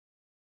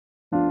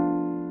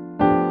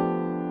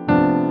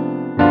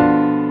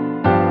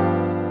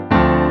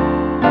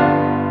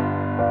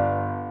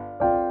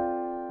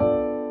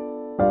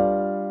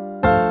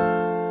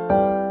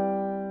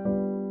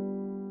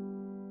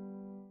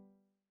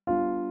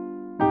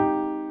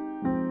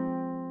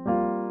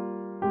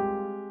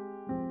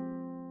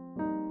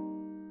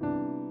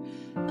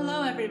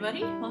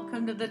everybody.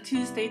 Welcome to the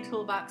Tuesday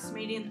Toolbox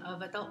meeting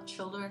of Adult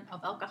Children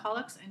of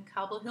Alcoholics in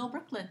Cobble Hill,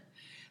 Brooklyn.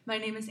 My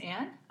name is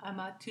Ann. I'm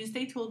a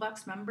Tuesday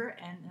Toolbox member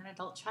and an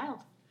adult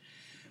child.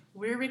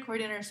 We're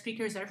recording our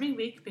speakers every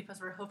week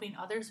because we're hoping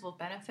others will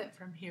benefit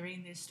from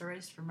hearing these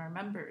stories from our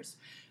members.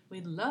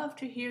 We'd love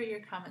to hear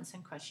your comments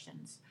and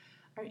questions.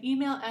 Our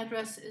email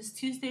address is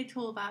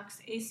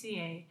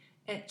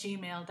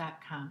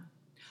tuesdaytoolboxaca@gmail.com.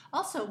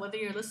 Also, whether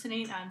you're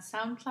listening on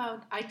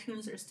SoundCloud,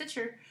 iTunes, or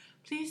Stitcher,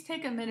 please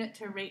take a minute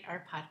to rate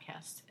our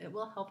podcast. It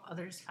will help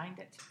others find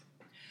it.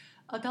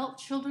 Adult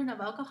Children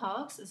of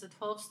Alcoholics is a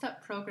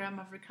 12-step program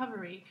of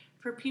recovery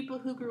for people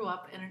who grew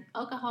up in an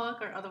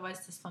alcoholic or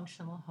otherwise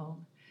dysfunctional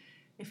home.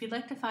 If you'd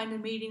like to find a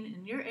meeting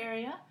in your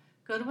area,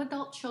 go to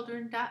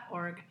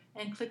adultchildren.org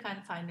and click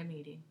on Find a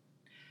Meeting.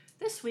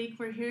 This week,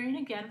 we're hearing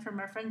again from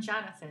our friend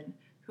Jonathan,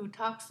 who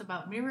talks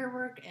about mirror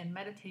work and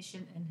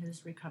meditation in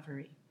his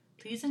recovery.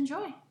 Please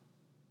enjoy.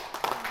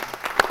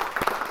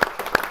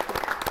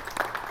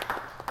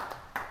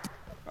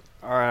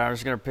 All right, I'm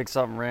just going to pick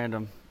something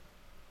random.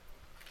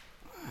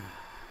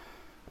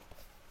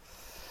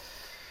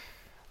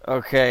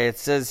 Okay, it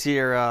says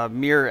here,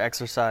 mirror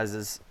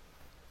exercises.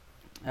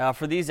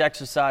 For these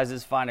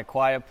exercises, find a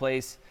quiet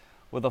place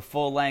with a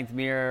full-length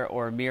mirror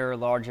or a mirror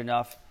large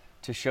enough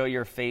to show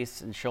your face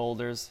and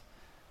shoulders.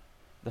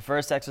 The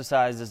first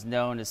exercise is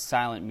known as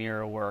silent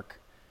mirror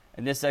work.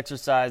 In this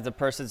exercise, the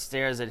person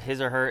stares at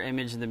his or her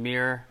image in the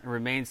mirror and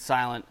remains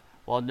silent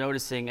while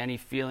noticing any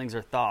feelings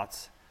or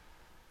thoughts.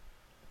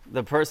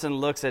 The person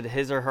looks at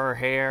his or her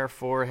hair,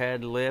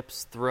 forehead,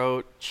 lips,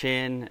 throat,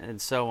 chin,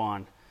 and so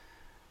on.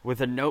 With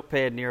a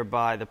notepad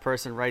nearby, the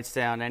person writes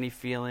down any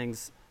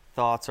feelings,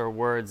 thoughts, or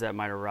words that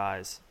might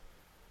arise.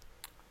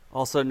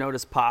 Also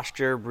notice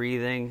posture,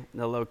 breathing,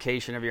 and the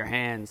location of your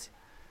hands.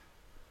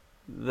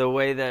 The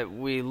way that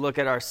we look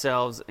at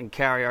ourselves and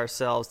carry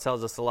ourselves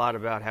tells us a lot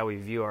about how we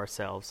view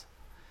ourselves.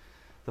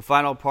 The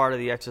final part of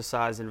the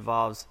exercise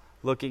involves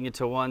looking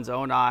into one's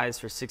own eyes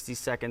for 60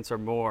 seconds or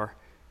more,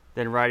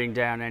 then writing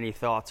down any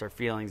thoughts or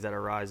feelings that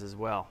arise as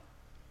well.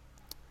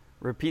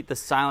 Repeat the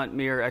silent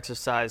mirror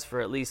exercise for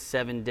at least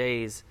 7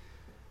 days.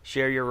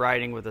 Share your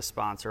writing with a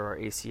sponsor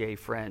or ACA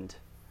friend.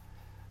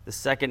 The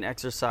second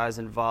exercise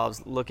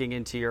involves looking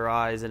into your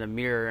eyes in a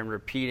mirror and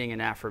repeating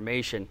an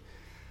affirmation.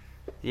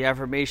 The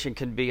affirmation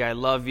can be, I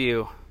love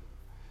you,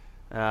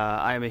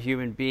 I am a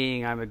human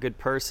being, I'm a good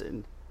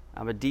person,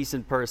 I'm a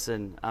decent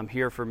person, I'm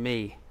here for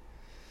me.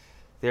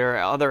 There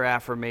are other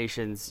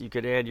affirmations. You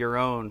could add your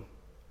own.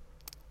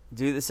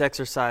 Do this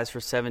exercise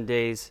for 7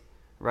 days.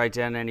 Write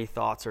down any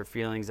thoughts or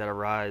feelings that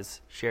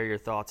arise. Share your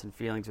thoughts and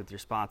feelings with your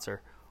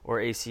sponsor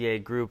or ACA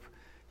group.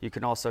 You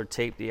can also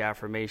tape the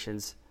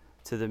affirmations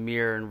to the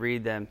mirror and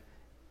read them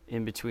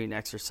in between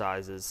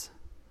exercises.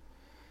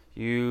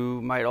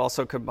 You might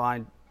also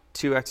combine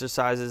 2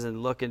 exercises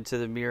and look into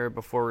the mirror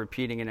before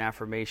repeating an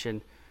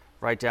affirmation.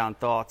 Write down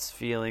thoughts,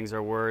 feelings,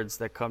 or words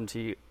that come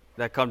to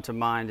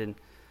mind, and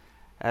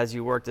as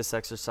you work this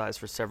exercise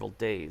for several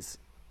days.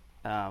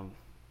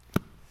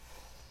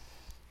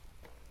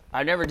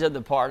 I never did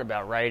the part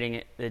about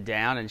writing it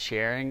down and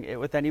sharing it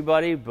with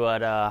anybody,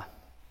 but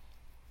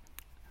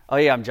oh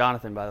yeah, I'm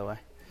Jonathan, by the way.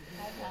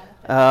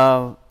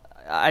 Hi,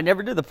 I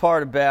never did the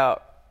part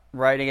about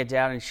writing it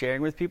down and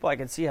sharing with people. I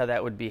can see how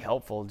that would be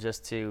helpful,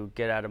 just to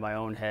get out of my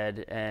own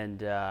head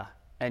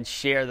and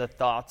share the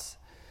thoughts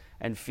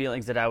and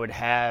feelings that I would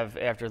have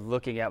after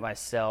looking at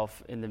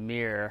myself in the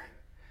mirror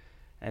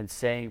and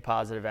saying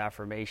positive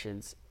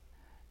affirmations,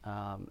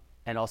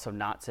 and also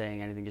not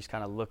saying anything, just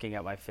kind of looking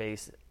at my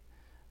face.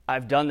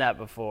 I've done that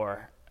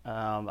before.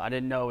 I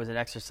didn't know it was an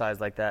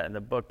exercise like that in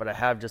the book, but I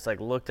have just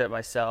looked at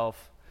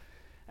myself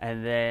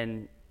and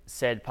then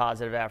said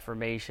positive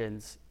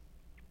affirmations.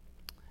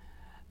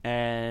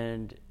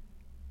 And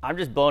I'm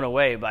just blown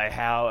away by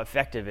how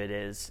effective it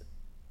is,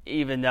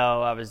 even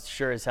though I was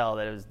sure as hell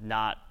that it was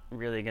not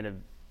really going to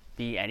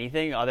be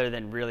anything other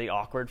than really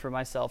awkward for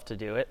myself to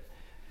do it.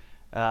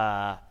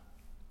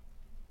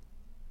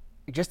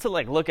 Just to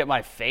look at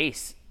my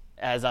face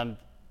as I'm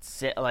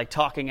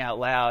talking out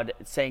loud,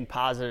 saying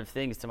positive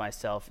things to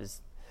myself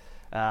is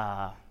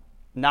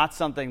not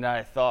something that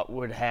I thought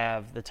would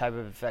have the type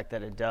of effect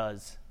that it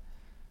does.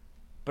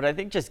 But I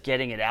think just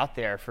getting it out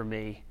there for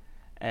me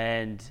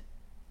and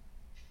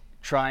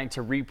trying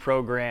to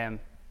reprogram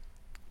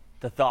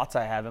the thoughts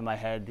I have in my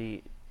head,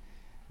 the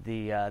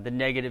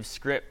negative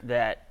script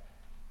that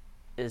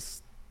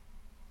is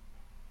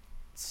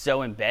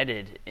so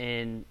embedded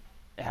in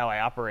how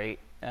I operate.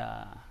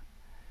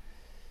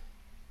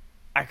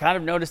 I kind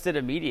of noticed it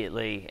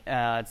immediately.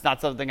 It's not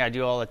something I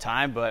do all the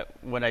time, but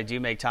when I do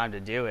make time to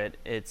do it,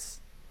 it's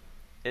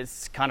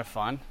kind of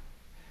fun.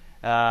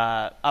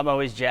 I'm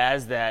always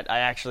jazzed that I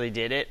actually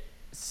did it,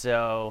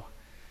 so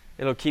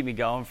it'll keep me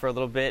going for a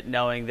little bit,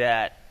 knowing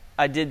that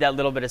I did that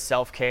little bit of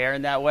self-care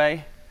in that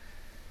way.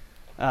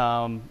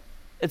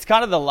 It's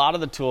kind of a lot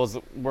of the tools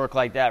that work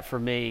like that for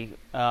me.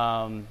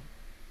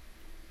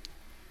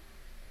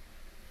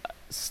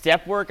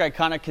 Step work I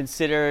kind of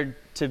considered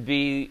to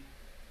be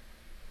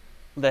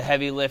the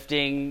heavy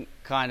lifting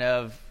kind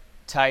of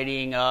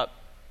tidying up,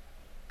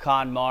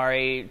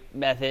 KonMari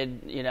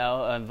method,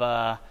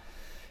 of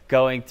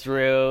going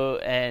through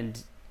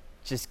and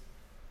just,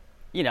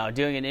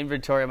 doing an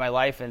inventory of my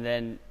life and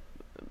then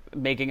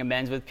making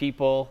amends with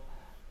people.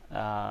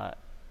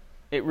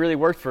 It really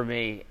worked for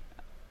me.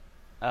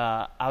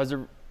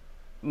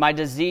 My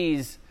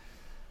disease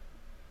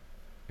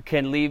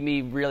can leave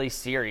me really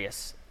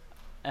serious.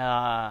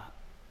 And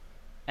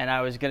I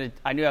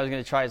knew I was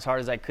gonna try as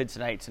hard as I could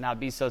tonight to not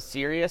be so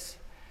serious,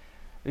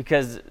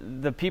 because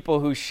the people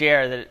who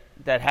share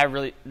that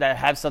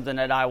have something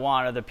that I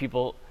want are the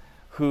people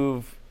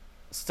who've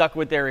stuck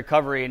with their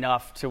recovery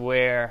enough to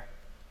where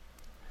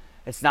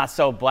it's not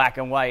so black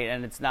and white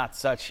and it's not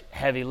such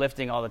heavy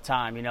lifting all the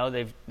time.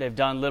 They've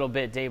done a little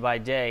bit day by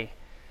day,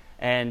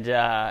 and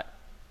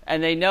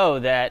they know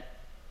that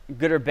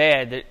good or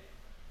bad that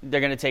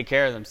they're going to take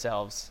care of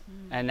themselves.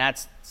 And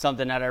that's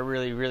something that I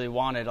really, really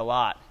wanted a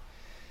lot.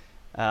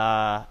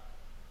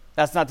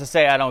 That's not to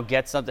say I don't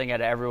get something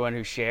out of everyone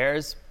who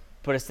shares,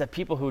 but it's the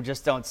people who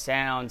just don't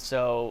sound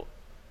so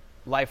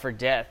life or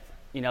death.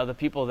 The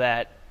people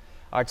that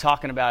are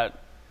talking about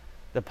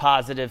the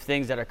positive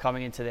things that are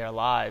coming into their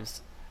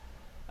lives.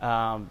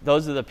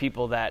 Those are the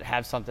people that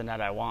have something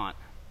that I want.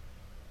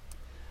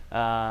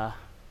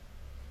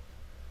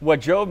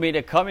 What drove me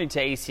to coming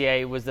to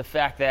ACA was the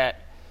fact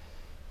that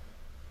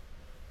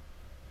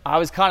I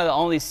was kind of the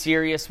only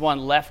serious one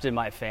left in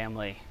my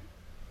family.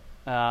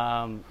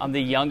 I'm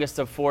the youngest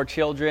of 4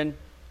 children.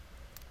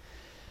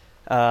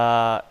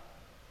 My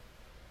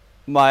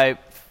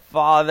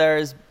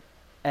fathers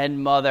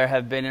and mother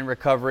have been in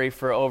recovery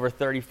for over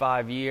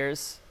 35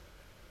 years.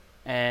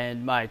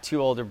 And my 2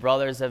 older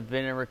brothers have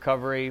been in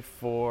recovery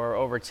for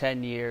over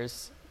 10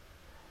 years.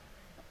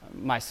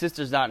 My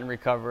sister's not in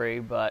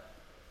recovery, but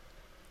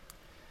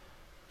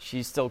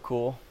she's still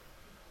cool.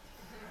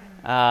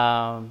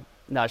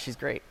 No, she's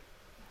great.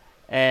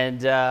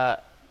 And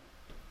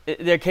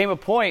there came a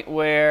point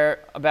where,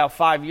 about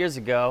 5 years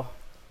ago,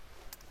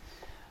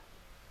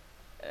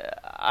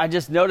 I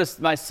just noticed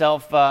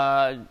myself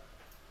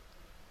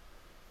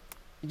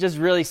just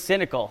really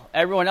cynical.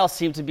 Everyone else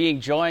seemed to be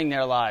enjoying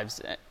their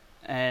lives.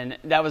 And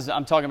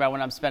I'm talking about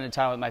when I'm spending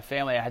time with my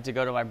family. I had to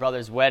go to my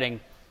brother's wedding.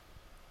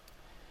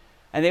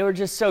 And they were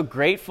just so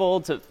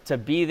grateful to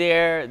be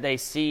there. They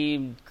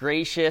seemed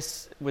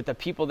gracious with the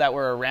people that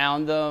were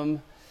around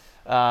them.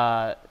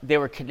 They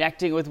were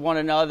connecting with one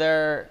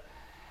another.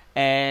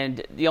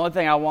 And the only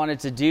thing I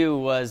wanted to do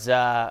was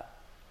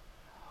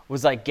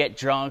like get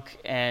drunk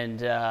and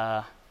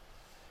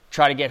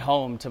try to get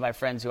home to my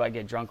friends who I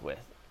get drunk with.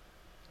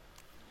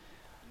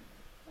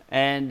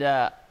 And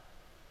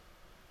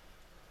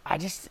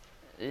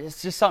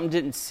it's just something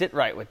didn't sit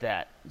right with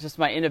that. Just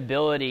my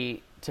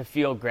inability to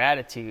feel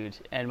gratitude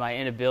and my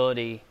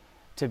inability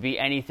to be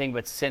anything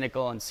but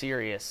cynical and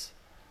serious.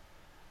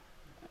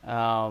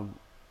 I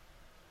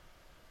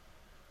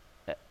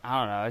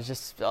don't know.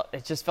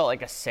 It just felt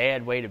like a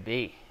sad way to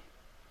be.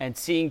 And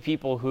seeing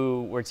people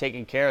who were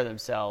taking care of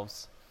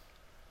themselves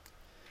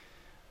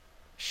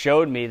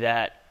showed me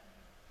that,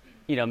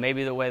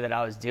 maybe the way that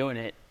I was doing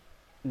it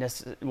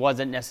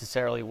wasn't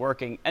necessarily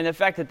working. And the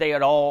fact that they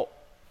had all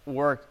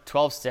worked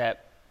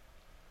 12-step,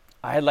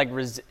 I had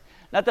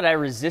not that I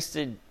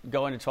resisted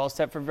going to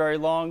 12-step for very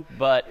long,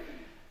 but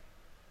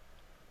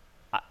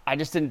I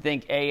just didn't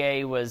think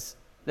AA was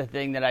the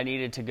thing that I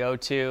needed to go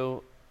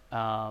to.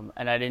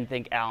 And I didn't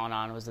think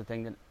Al-Anon was the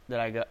thing that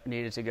I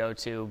needed to go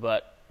to.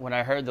 But when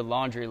I heard the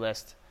laundry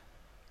list,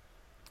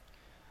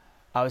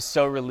 I was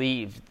so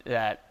relieved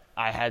that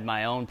I had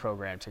my own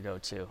program to go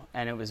to.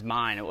 And it was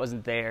mine. It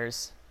wasn't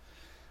theirs.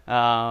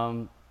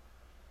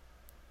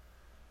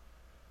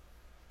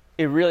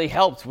 It really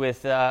helped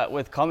with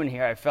coming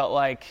here. I felt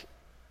like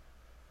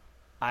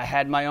I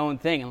had my own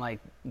thing, and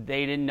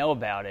they didn't know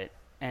about it.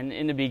 And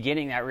in the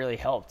beginning, that really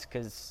helped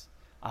because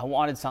I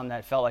wanted something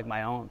that felt like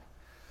my own.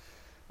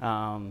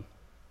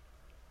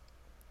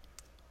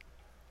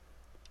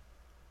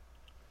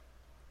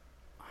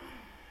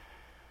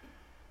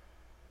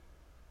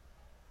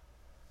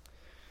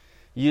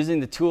 Using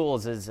the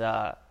tools is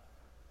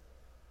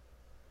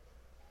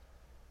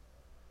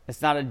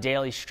it's not a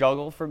daily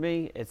struggle for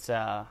me. It's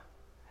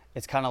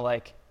kind of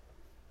like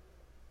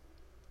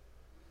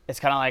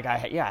I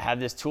have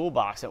this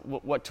toolbox.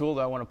 What tool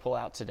do I want to pull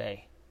out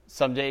today?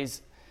 Some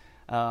days,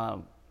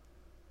 well,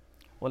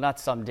 not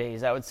some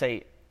days. I would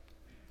say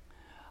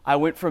I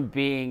went from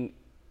being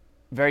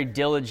very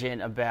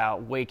diligent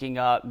about waking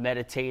up,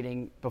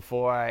 meditating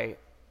before I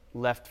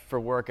left for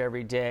work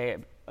every day.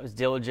 I was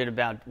diligent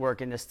about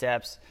working the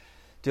steps,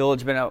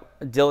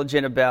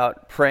 diligent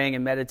about praying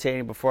and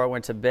meditating before I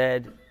went to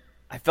bed.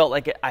 I felt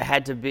like I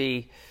had to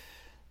be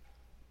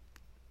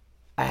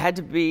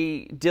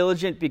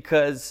diligent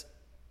because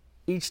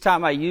each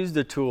time I used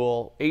the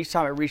tool, each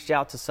time I reached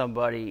out to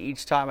somebody,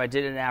 each time I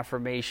did an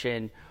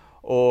affirmation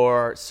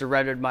or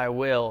surrendered my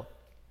will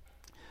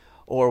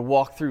or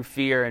walked through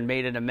fear and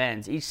made an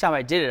amends, each time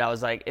I did it,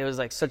 it was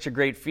like such a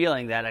great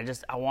feeling that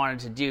I wanted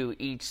to do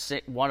each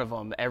one of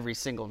them every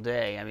single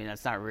day. I mean,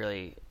 that's not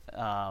really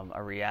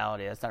a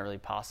reality. That's not really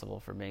possible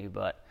for me,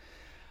 but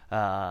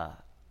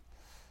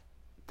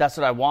that's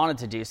what I wanted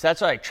to do. So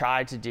that's what I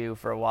tried to do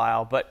for a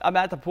while. But I'm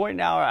at the point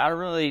now where I don't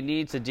really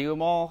need to do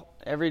them all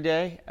every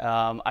day.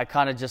 I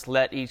kind of just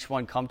let each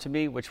one come to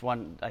me, which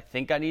one I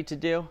think I need to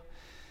do.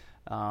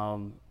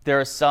 There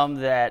are some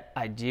that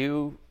I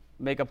do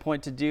make a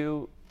point to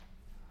do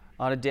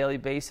on a daily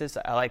basis.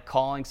 I like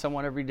calling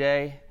someone every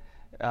day,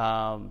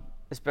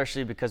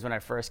 especially because when I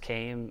first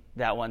came,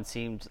 that one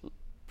seemed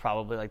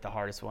probably like the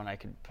hardest one I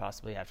could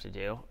possibly have to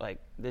do. Like,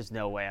 there's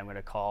no way I'm going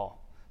to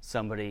call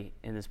somebody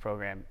in this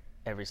program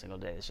every single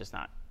day. It's just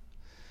not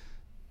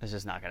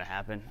going to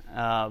happen.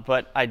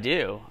 But I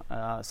do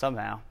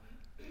somehow.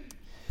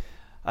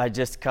 I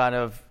just kind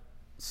of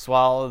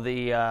swallow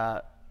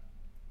the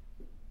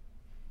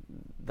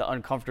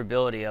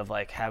uncomfortability of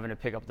like having to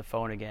pick up the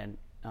phone again.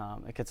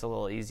 It gets a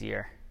little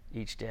easier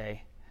each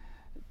day,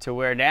 to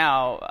where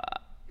now,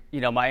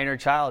 my inner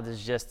child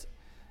has just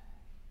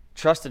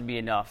trusted me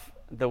enough.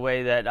 The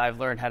way that I've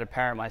learned how to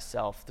parent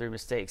myself through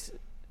mistakes,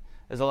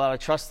 there's a lot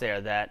of trust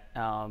there that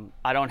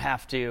I don't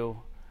have to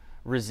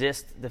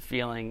resist the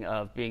feeling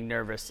of being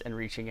nervous and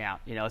reaching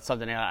out. It's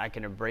something that I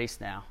can embrace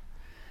now,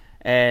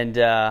 and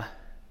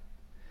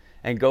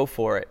go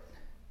for it.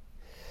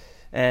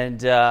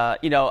 And I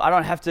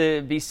don't have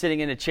to be sitting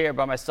in a chair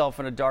by myself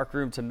in a dark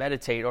room to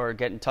meditate or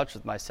get in touch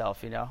with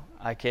myself.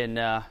 I could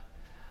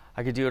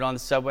do it on the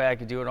subway. I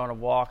could do it on a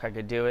walk. I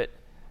could do it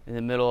in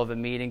the middle of a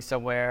meeting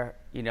somewhere.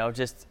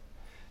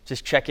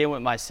 Just check in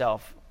with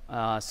myself,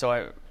 so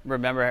I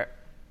remember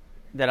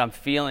that I'm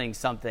feeling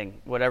something,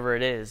 whatever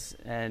it is,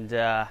 and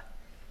just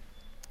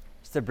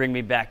to bring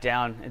me back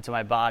down into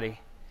my body.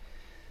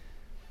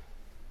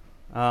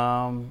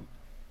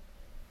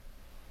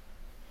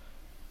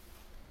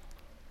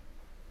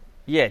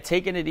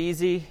 Taking it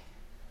easy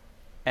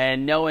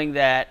and knowing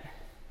that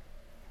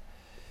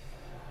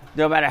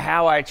no matter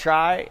how I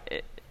try,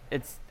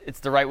 it's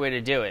the right way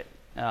to do it.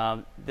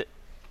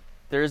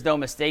 There is no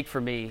mistake for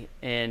me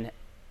in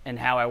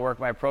how I work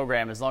my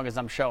program, as long as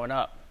I'm showing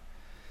up.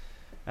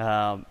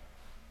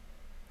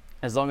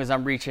 As long as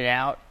I'm reaching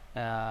out.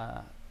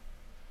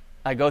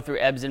 I go through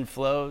ebbs and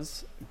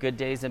flows, good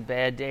days and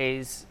bad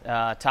days,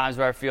 times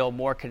where I feel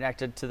more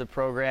connected to the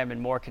program and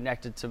more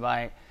connected to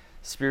my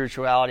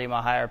spirituality, my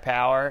higher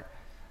power,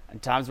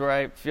 and times where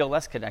I feel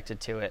less connected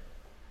to it.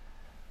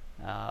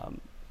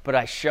 But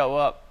I show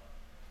up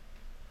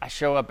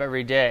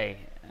every day.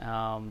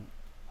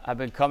 I've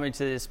been coming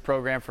to this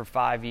program for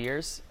 5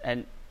 years,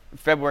 and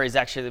February is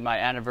actually my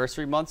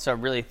anniversary month, so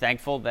I'm really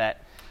thankful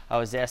that I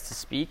was asked to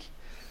speak.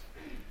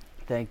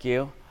 Thank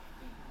you.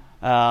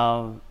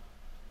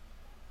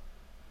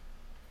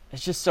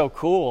 It's just so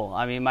cool.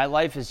 I mean, my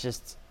life is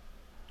it's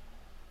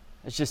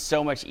just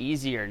so much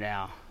easier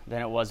now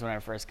than it was when I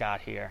first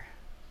got here.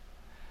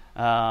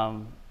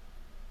 I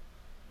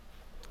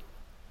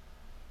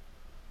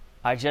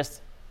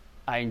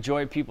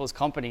enjoy people's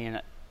company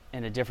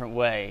in a different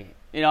way.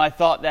 I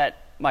thought that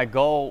my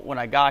goal when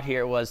I got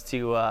here was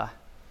to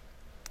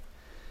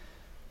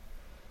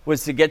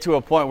get to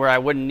a point where I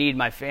wouldn't need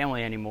my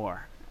family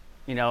anymore.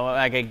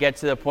 I could get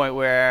to the point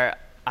where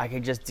I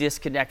could just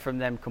disconnect from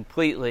them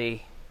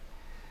completely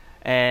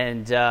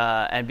and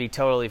be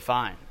totally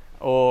fine.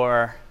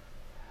 Or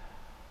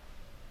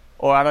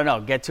I don't know,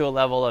 get to a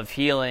level of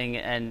healing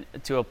and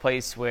to a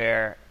place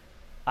where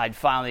I'd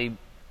finally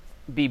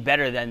be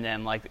better than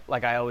them,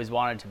 like I always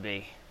wanted to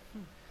be.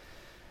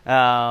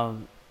 But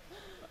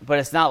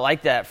it's not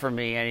like that for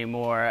me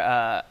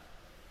anymore.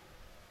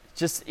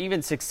 Just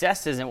even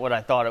success isn't what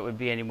I thought it would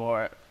be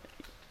anymore.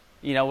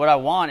 What I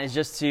want is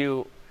just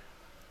to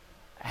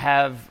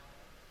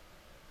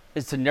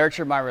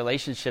nurture my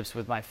relationships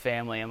with my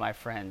family and my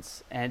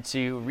friends, and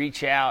to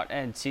reach out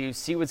and to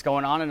see what's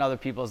going on in other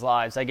people's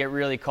lives. I get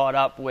really caught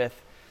up with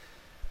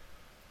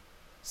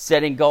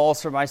setting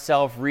goals for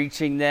myself,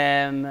 reaching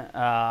them.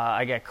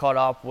 I get caught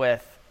up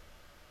with,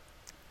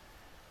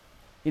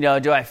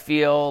 do I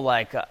feel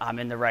like I'm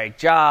in the right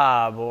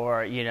job,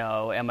 or,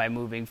 am I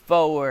moving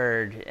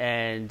forward,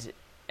 and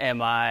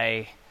am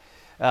I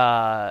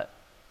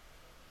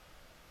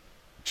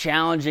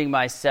challenging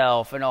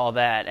myself and all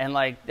that. And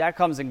that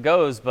comes and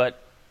goes, but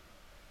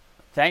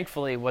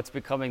thankfully what's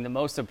becoming the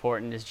most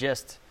important is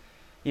just,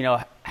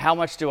 how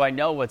much do I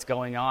know what's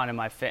going on in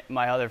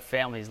my other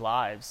family's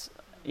lives?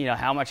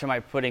 How much am I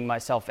putting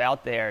myself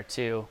out there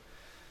to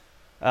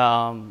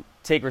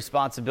take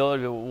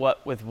responsibility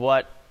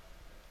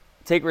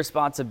take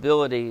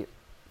responsibility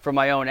for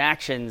my own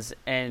actions,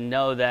 and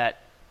know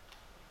that,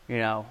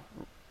 if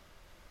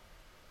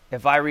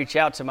I reach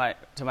out to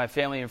my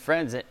family and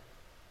friends,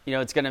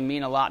 it's going to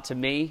mean a lot to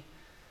me,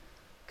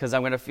 because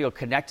I'm going to feel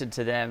connected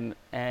to them.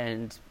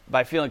 And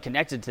by feeling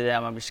connected to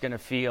them, I'm just going to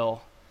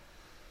feel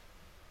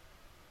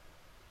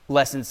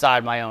less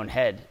inside my own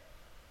head,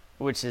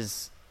 which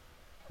is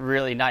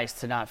really nice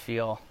to not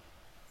feel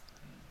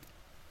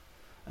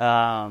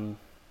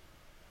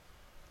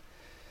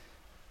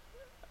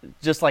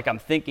just like I'm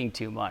thinking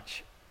too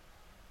much.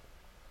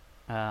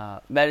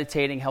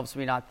 Meditating helps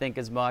me not think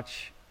as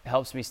much.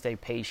 helps me stay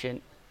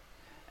patient,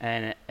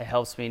 and it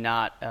helps me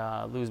not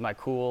lose my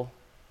cool,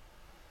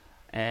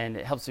 and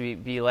it helps me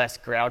be less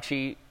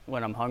grouchy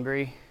when I'm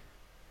hungry.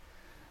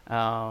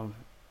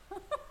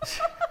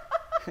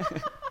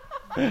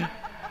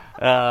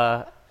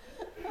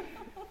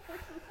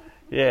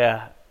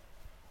 Yeah,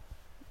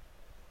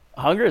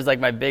 hunger is like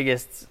my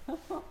biggest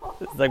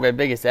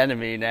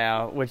enemy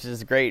now, which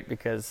is great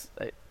because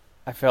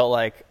I felt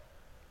like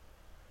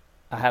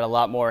I had a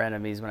lot more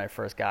enemies when I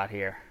first got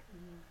here.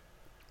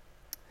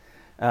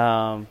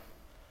 So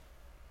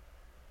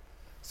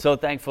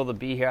thankful to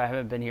be here. I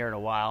haven't been here in a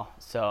while,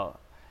 so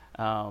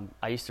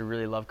I used to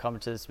really love coming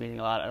to this meeting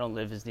a lot. I don't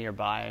live as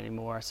nearby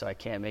anymore, so I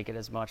can't make it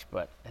as much,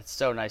 but it's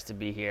so nice to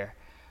be here.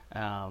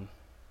 The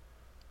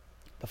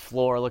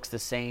floor looks the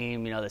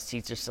same, the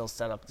seats are still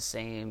set up the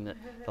same,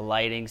 the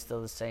lighting's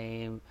still the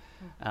same.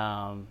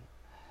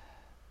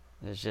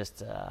 There's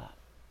just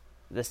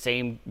the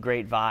same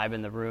great vibe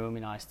in the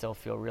room. I still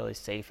feel really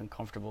safe and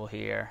comfortable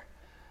here.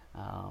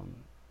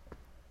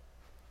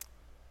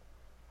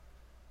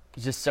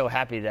 Just so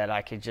happy that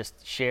I could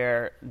just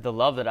share the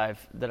love that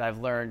I've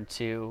learned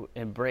to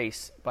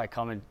embrace by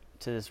coming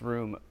to this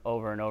room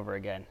over and over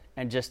again,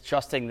 and just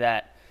trusting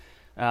that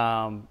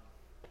it's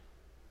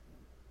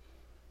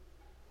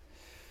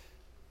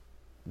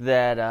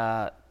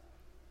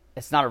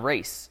not a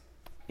race.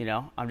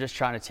 I'm just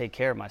trying to take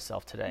care of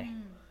myself today,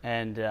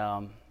 and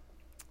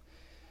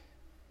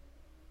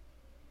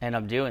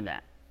I'm doing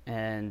that,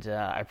 and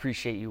I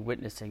appreciate you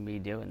witnessing me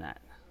doing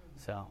that.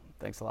 So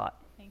thanks a lot.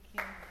 Thank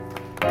you.